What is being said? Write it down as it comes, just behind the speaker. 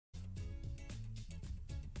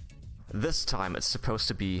This time it's supposed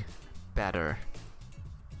to be better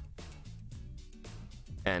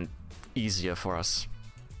and easier for us.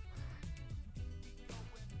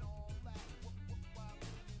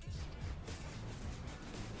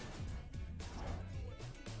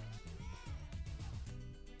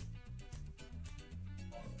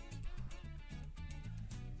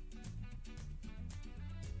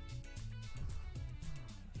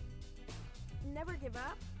 Never give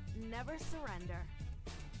up, never surrender.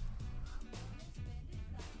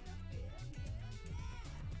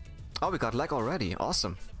 Oh, we got lag already.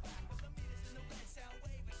 Awesome.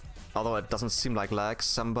 Although it doesn't seem like lag,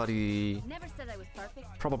 somebody Never said I was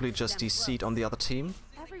perfect. probably just DC'd on the other team.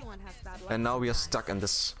 Everyone has bad luck And now we are sometimes. stuck in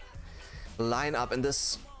this lineup, in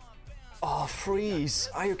this... Oh, freeze!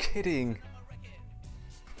 Are you kidding?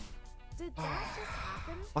 Did that just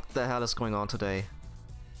happen? What the hell is going on today?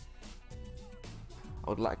 I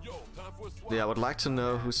would like... Yeah, I would like to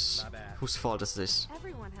know whose fault is this.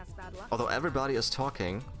 Everyone has bad luck. Although everybody is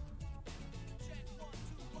talking.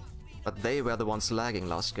 But they were the ones lagging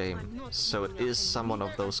last game. So it is someone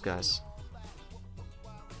of those guys.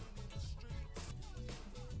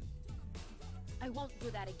 I won't do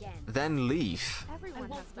that again. Then leave. Everyone I has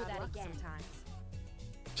won't do bad that luck again. sometimes.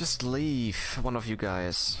 Just leave, one of you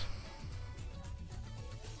guys.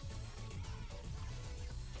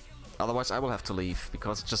 Otherwise I will have to leave,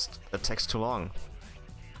 because it takes too long.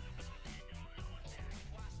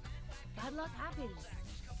 Bad luck happens.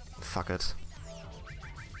 Fuck it.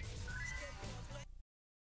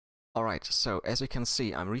 Alright, so as you can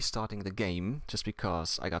see, I'm restarting the game just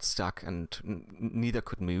because I got stuck and neither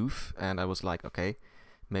could move, and I was like, okay,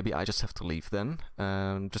 maybe I just have to leave then,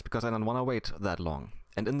 just because I don't want to wait that long.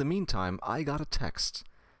 And in the meantime, I got a text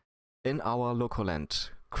in our LocoLand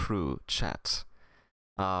crew chat,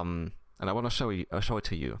 and I want to show it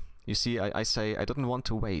to you. You see, I say I didn't want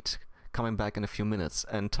to wait, coming back in a few minutes,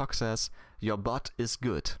 and Tok says, your bot is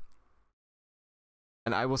good.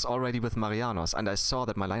 And I was already with Marianos, and I saw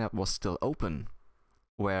that my lineup was still open,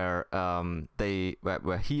 where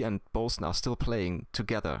where he and Bolson are still playing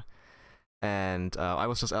together. And I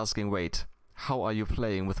was just asking, wait, how are you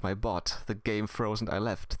playing with my bot? The game froze and I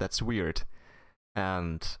left. That's weird.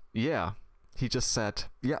 And yeah, he just said,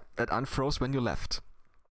 yeah, it unfroze when you left.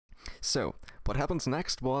 So what happens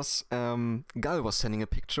next was Gal was sending a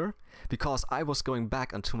picture because I was going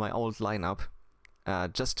back into my old lineup.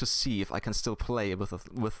 Just to see if I can still play with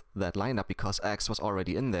that lineup, because X was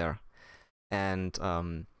already in there. And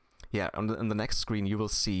yeah, in the next screen you will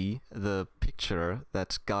see the picture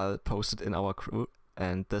that Gal posted in our crew,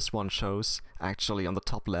 and this one shows actually on the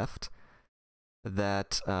top left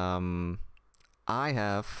that I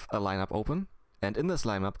have a lineup open, and in this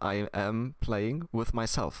lineup I am playing with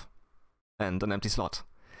myself and an empty slot.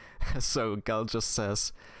 So Gal just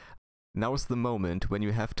says, now is the moment when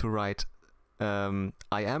you have to write I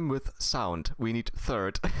am with sound. We need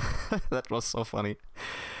third. That was so funny.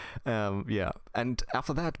 Yeah. And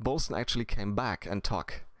after that, Bolson actually came back and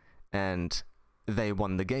Tok, and they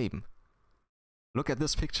won the game. Look at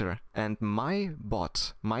this picture. And my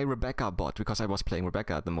bot, my Rebecca bot, because I was playing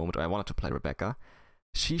Rebecca at the moment, I wanted to play Rebecca,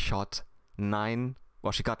 she shot 9,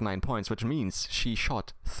 well, she got 9 points, which means she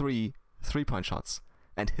shot 3 3-point shots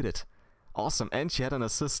and hit it. Awesome. And she had an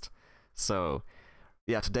assist. So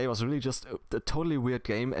yeah, today was really just a totally weird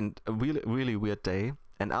game and a really, really weird day.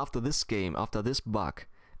 And after this game, after this bug,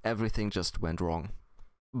 everything just went wrong.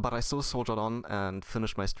 But I still soldiered on and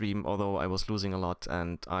finished my stream, although I was losing a lot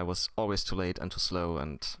and I was always too late and too slow,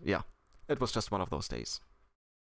 and yeah, it was just one of those days.